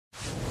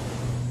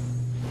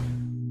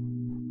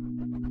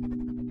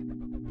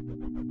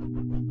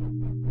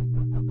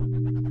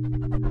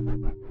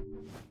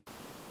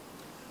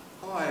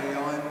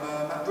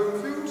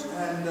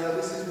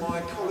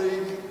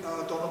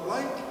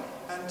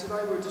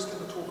just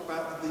going to talk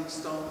about the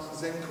stance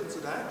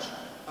Zenkutsu Dachi.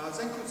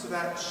 Zenkutsu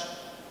Dachi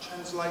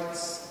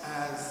translates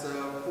as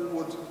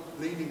forward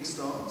leaning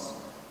stance,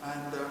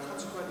 and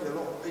consequently a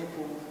lot of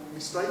people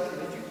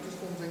mistakenly, if you could just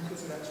form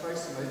Zenkutsu Dachi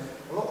facing me,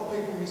 a lot of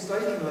people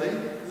mistakenly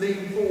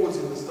lean forwards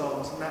in the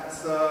stance, and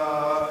that's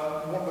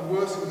one of the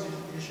worst things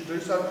you should do.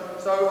 So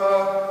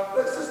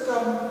let's just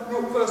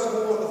look first of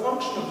all at the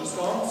function of the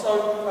stance. So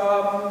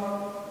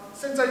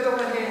Sensei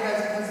Donna here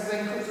has a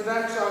Zenkutsu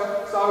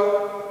Dachi, so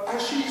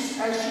as she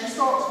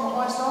starts from a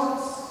high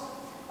stance,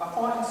 a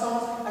fighting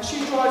stance, as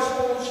she drives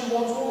forward, she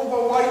wants all of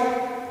her weight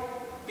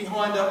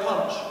behind her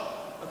punch.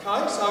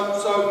 Okay, so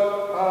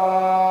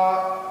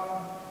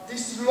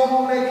this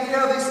long leg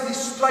here,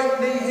 this straight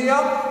knee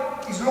here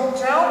is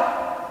locked out.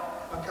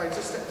 Okay,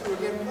 just step through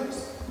again, please.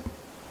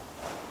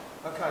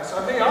 Okay,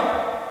 so here,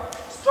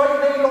 straight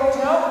knee locked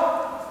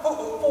out, foot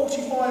at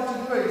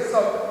 45 degrees. So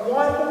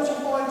why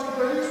 45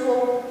 degrees?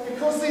 Well,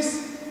 because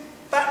this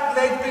back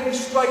leg being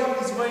straight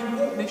is very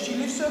important. If she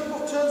lifts her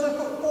foot, turns her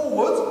foot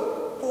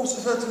forward,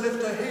 forces her to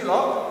lift her heel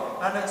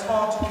up, and it's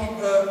hard to keep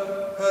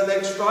her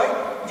leg straight.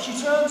 If she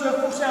turns her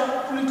foot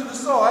out fully to the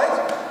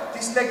side,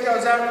 this leg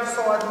goes out to the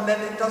side, and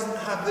then it doesn't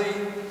have the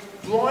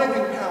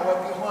driving power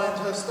behind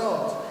her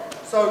stance.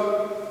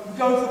 So we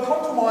go for a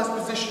compromise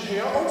position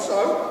here.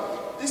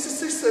 Also, this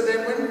assists her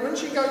then when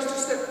she goes to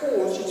step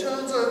forward, she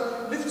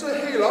lifts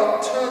her heel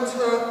up, turns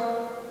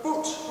her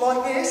foot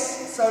like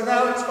this, so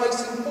now it's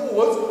facing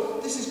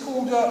forward. This is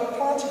called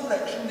plantar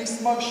flexion,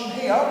 this motion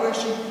here, where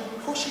she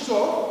pushes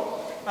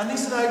off, and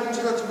this enables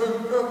her to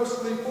move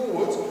purposefully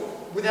forward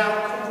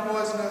without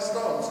compromising her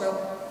stance. Now,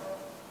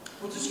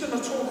 we're just going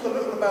to talk a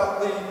little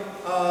about the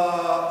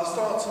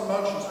stance and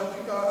motion. So if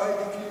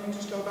you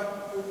just go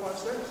back 4 or 5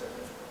 steps,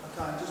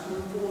 okay, just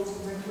move forwards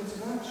and then towards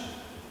the match.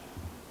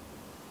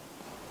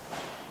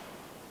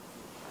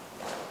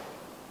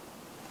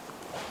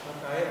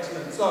 Okay,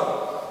 excellent. So,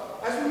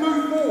 as we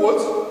move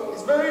forward,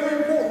 it's very, very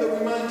important that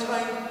we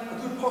maintain a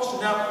good posture.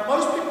 Now,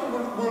 most people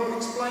will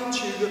explain to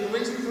you that the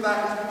reason for that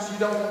is because you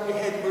don't want your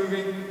head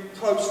moving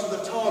close to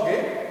the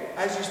target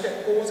as you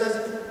step forwards.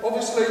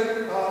 Obviously,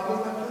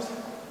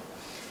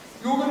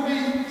 you're going to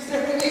be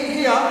stepping in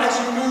here as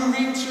you move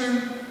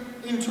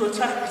into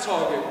attack the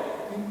target,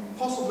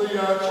 possibly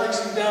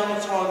chasing down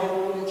the target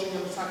or launching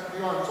an attack of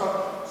your own.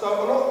 So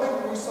a lot of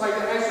people will say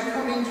that as you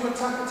come in to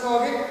attack the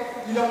target,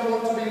 you don't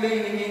want to be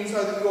leaning in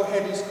so that your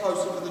head is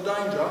closer to the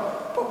danger.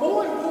 But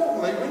more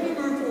importantly, when you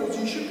move forwards,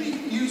 you should be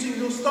using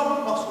your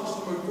stomach muscles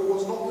to move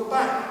forwards, not your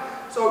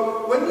back.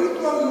 So when you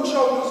throw your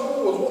shoulders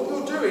forwards, what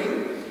you're doing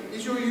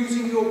is you're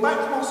using your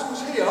back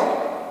muscles here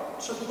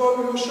to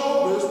throw your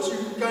shoulders to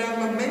gain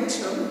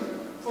momentum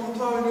from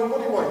throwing your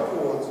body weight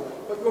forwards.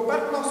 But your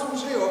back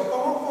muscles here are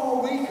far,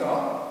 far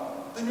weaker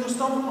than your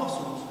stomach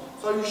muscles.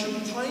 So you should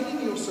be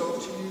training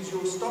yourself to use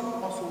your stomach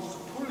muscles to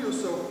pull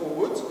yourself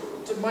forwards,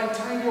 to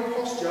maintain your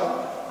posture,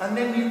 and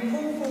then you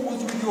pull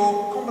forwards with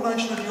your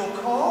combination of your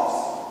calves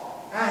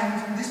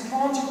and this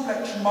plantar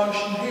flexion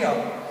motion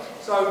here.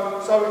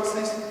 So it's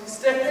this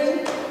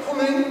stepping,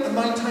 pulling, and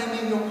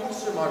maintaining your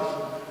posture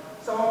motion.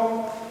 So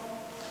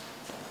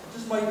I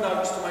just made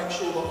notes to make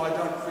sure that I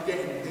don't forget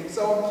anything.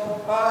 So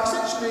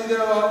essentially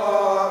there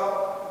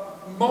are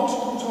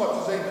multiple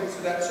types of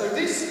Zenkutsu Dachi. So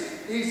this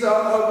is, I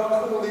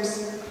would call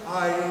this a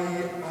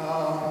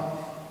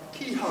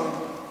keyhole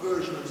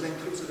version of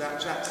Zenkutsu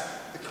Dachi. That's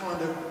the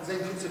kind of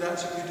Zenkutsu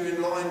Dachi you do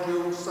in line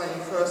drills, say in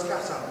first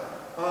kata.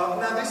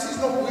 Now this is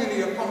not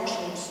really a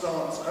functional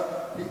stance,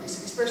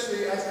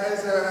 especially as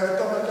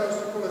Donna goes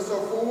to pull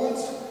herself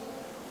forwards.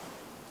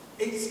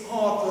 It's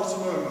hard for her to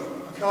move.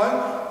 Okay?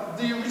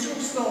 The original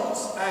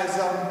stance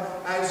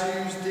as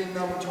used in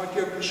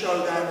Taikyoku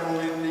Shodan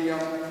or in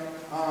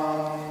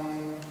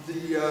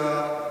the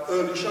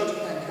early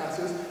Shotokan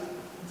katas,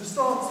 the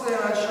stance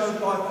there as shown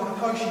by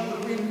Funakoshi would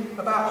have been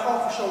about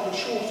half a shoulder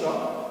shorter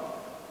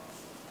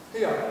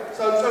here.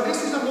 So this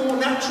is a more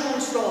natural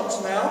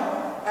stance now,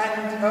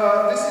 and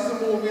this is a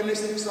more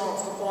realistic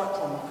stance to fight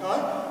from, okay?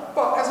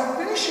 But as a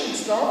finishing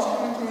stance,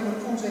 coming through in a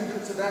full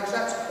Zenkutsu Dachi,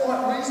 that's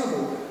quite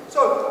reasonable.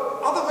 So,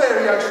 other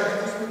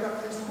variations, just move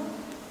back this one.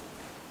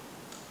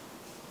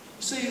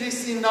 You see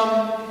this in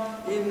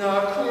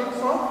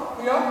Kurufa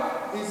here,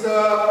 is a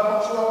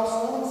much lower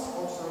stance,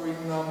 also in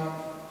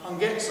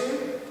Hangetsu,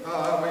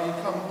 where you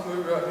come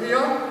through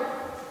here.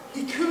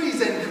 Hikuri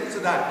Zenkutsu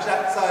Dachi,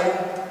 that's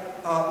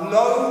a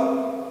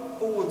low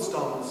forward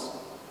stance.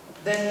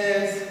 Then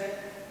there's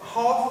a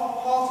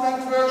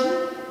half-length version,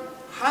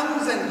 Han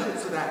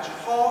Zenkutsu Dachi,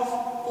 half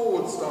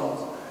forward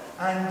stance.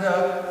 And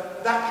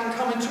that can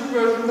come in two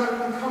versions. That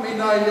can come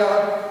in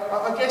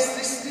I guess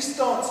this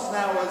stance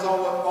now has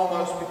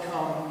almost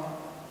become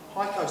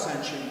Haiko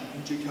Sanshin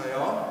in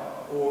GKR,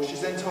 or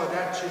Shizentai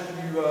Dachi if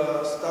you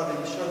study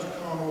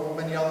Shotokan or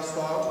many other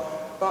styles.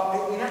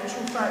 But in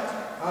actual fact,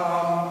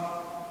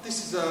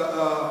 this is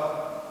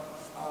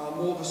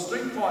more of a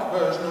street fight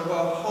version of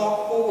a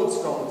half forward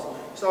stance.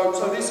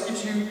 So this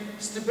gives you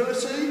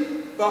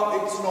stability,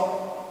 but it's not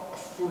a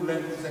full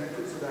length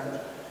Zenkutsu Dachi.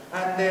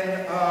 And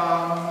then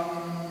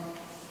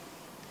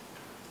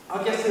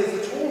I guess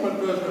there's a tournament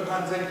version of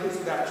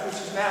Zenkutsu Dachi, which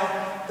is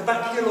now the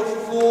back heel off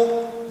the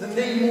floor, the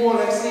knee more or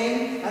less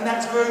in, and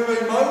that's very,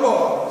 very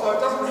mobile. So it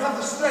doesn't have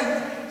the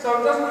strength,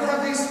 so it doesn't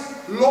have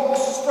this locked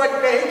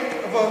straight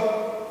leg of a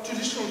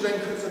traditional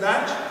Zenkutsu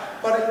Dachi,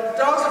 but it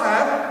does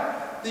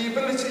have the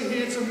ability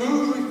here to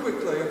move really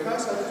quickly, okay?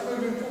 So just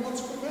moving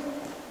forwards quickly.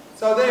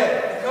 So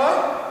there, okay?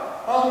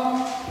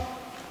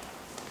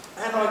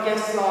 And I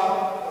guess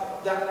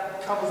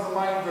that covers the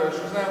main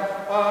versions.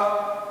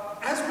 Now,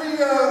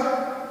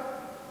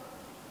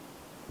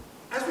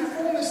 as we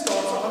form this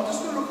stance, I'm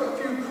just going to look at a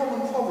few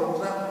common problems.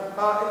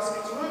 Now,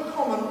 it's very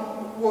common,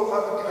 well,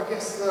 I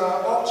guess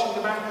arching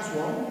the back is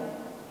one,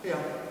 here,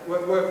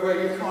 where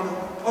you're kind of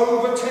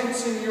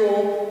over-tensing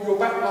your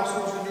back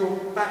muscles and your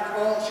back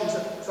arches.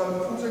 So,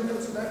 full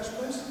Zenkutsu Dachi,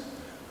 please.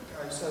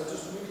 Okay, so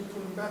just really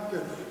pulling back,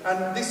 good.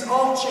 And this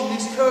arching,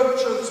 this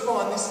curvature of the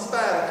spine, this is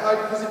bad,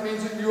 okay, because it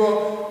means that you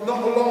are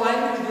not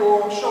aligned with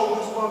your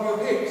shoulders above your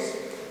hips.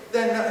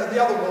 Then the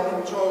other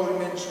one, which I already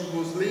mentioned,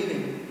 was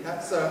leaning.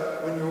 That's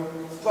when you're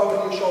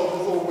throwing your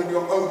shoulders or when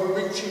you're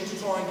overreaching to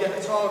try and get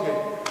a target.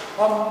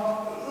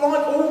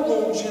 Like all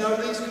rules, you know,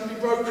 these can be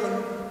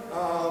broken.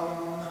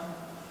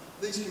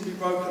 These can be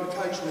broken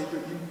occasionally,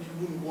 but you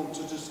wouldn't want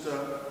to just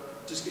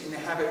get in the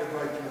habit of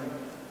breaking them.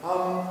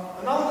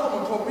 Another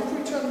common problem, if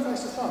we turn the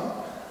face to front,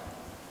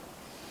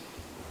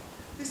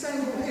 this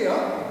angle here,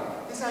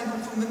 this angle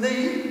from the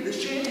knee, the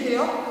shin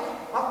here,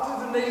 up to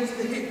the knee to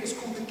the hip is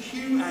called the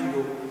Q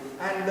angle.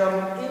 And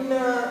in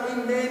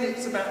men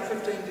it's about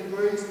 15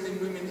 degrees, and in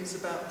women it's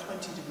about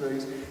 20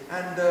 degrees.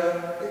 And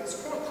it's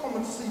quite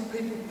common to see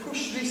people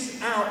push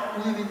this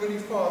out really, really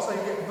far. So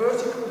you get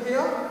vertical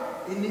here,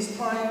 in this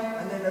plane,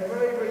 and then a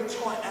very, very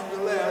tight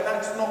angle there.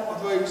 That's not a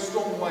very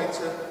strong way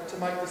to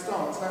make the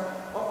stance. Now,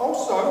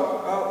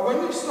 also,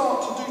 when you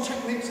start to do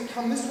techniques that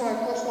come this way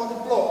across like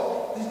a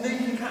block, this knee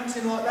can collapse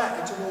in like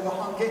that into more of a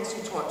Hangetsu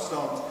type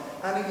stance.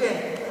 And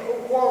again,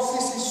 whilst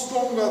this is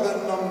stronger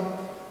than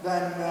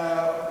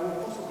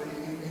well, possibly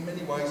in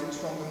many ways it's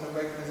stronger than the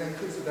regular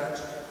Zenkutsu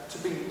Dachi to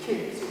be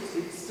kicked,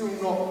 it's still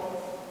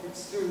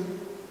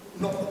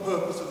not the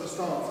purpose of the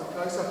stance,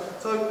 okay?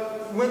 So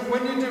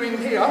when you're doing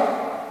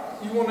here,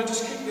 you want to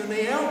just kick your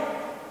knee out.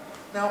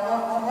 Now, I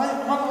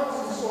like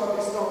to describe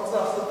this stance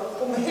thus, that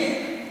from the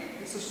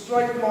hip, it's a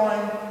straight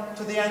line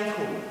to the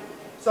ankle.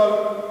 So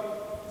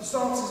the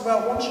stance is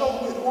about 1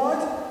 shoulder width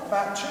wide,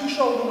 about 2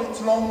 shoulder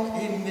widths long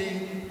in the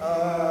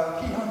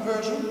Kihon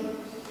version,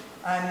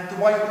 and the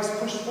weight is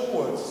pushed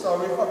forwards. So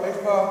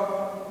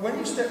when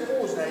you step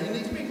forwards now, you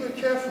need to be very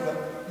careful that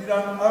you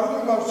don't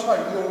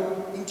over-rotate.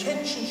 Your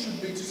intention should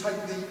be to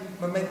take the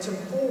momentum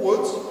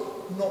forwards,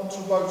 not to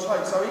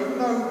rotate. So even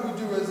though we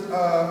do as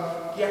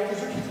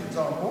Gyakuzuki, for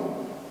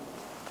example,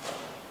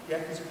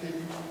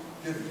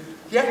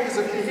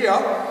 Gyakuzuki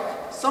here,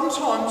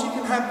 sometimes you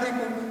can have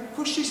people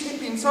push this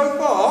hip in so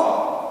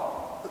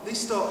far that this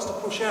starts to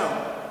push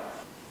out.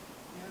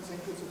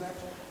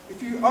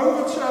 If you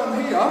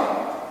overturn here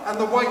and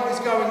the weight is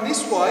going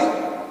this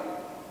way,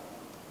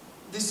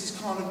 this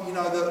is kind of, you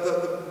know,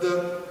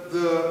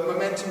 the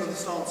momentum of the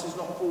stance is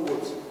not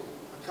forwards.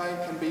 Okay,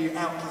 it can be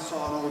out to the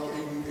side or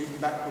even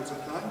backwards,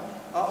 okay?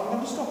 I'm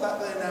going to stop that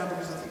there now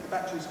because I think the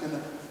battery's going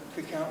to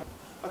click out.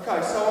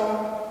 Okay,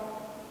 so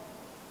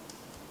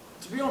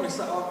to be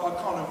honest, I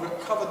kind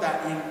of covered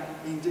that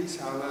in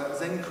detail.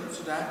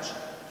 Zenkutsu Dachi,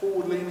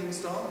 forward leaning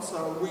stance,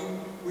 so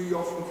we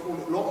often call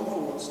it long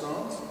forward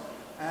stance,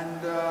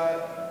 and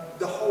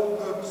the whole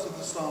purpose of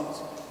the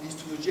stance is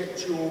to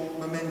project your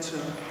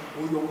momentum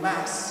or your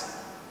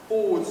mass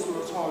forwards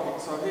to a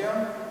target. So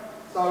here,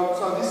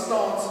 so this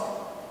stance,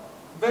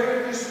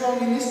 very, very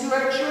strong in this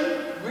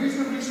direction,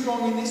 reasonably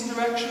strong in this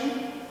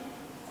direction,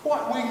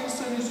 quite weak as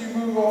soon as you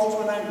move off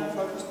to an angle.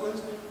 Focus,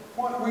 please.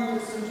 Quite weak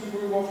as soon as you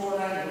move off to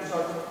an angle. So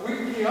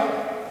weak here,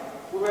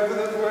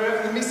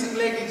 wherever the missing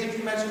leg is. If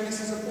you imagine this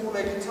is a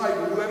 4-legged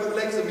table, wherever the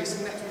legs are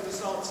missing, that's where the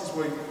stance is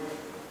weak.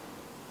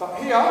 But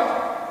here,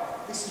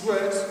 this is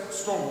where it's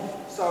strong.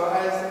 So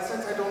as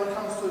Sensei Donna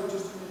comes to,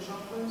 just to finish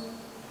up, please.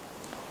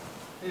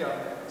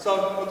 Here.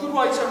 So a good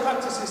way to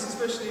practice this,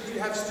 especially if you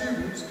have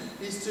students,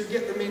 is to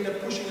get them in a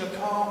pushing a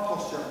car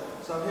posture.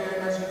 So here,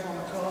 imagine from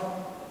a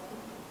car.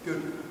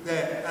 Good.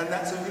 There. And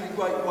that's a really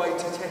great way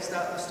to test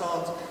out the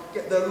stance.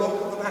 Get the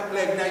lock of the back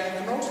leg. Now you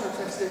can also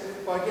test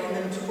it by getting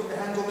them to put their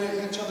hands on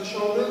each other's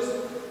shoulders.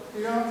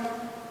 Here.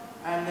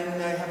 And then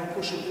they have a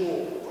push and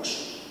walk.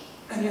 Push.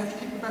 And you have to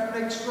keep the back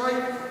leg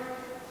straight.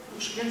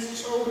 Push against the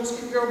shoulders,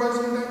 keep your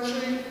elbows in that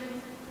cheek.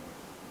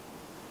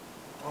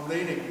 I'm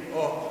leaning.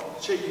 Oh,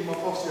 cheating my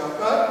posture,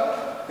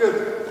 okay?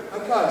 Good.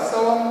 Okay, so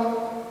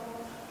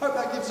hope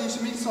that gives you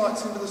some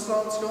insights into the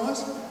stance,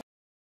 guys.